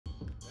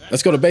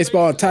Let's go to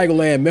baseball in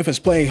Tigerland. Memphis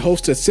playing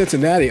host to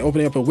Cincinnati,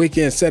 opening up a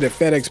weekend set at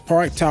FedEx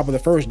Park. Top of the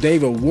first,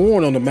 David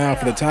Warren on the mound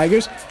for the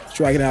Tigers,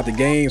 striking out the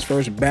game's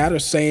first batter,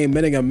 same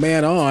inning, a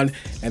man on,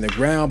 and the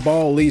ground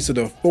ball leads to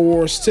the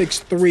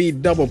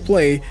 4-6-3 double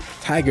play.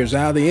 Tigers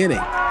out of the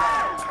inning.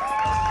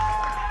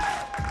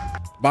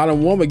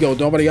 Bottom one we go,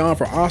 nobody on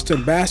for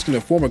Austin Baskin.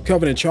 The former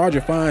Covenant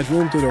Charger finds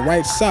room to the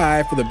right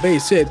side for the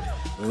base hit.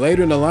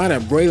 Later in the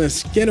lineup, Braylon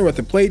Skinner at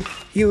the plate.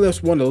 He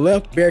lifts one to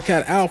left.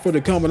 Bearcat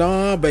outfielder coming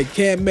on, but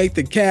can't make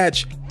the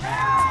catch.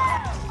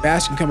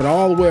 Baskin coming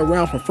all the way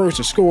around from first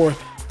to score.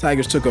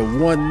 Tigers took a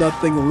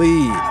 1-0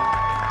 lead.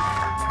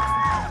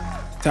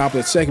 Top of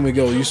the second we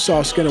go. You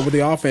saw Skinner with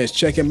the offense.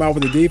 Check him out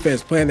with the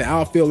defense. Playing the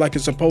outfield like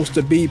it's supposed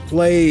to be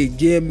played.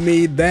 Give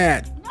me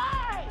that.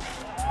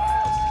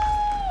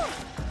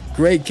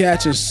 Great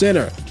catch in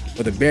center.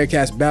 But the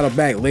Bearcats battle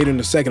back later in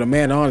the second, a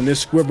man on, and this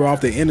squibber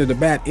off the end of the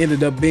bat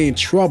ended up being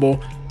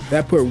trouble.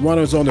 That put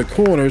runners on the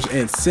corners,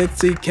 and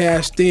Cincy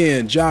cashed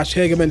in. Josh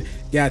Hageman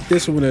got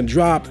this one and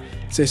dropped.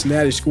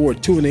 Cincinnati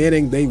scored 2 in the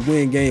inning. They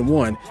win game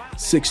 1,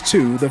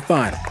 6-2 the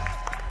final.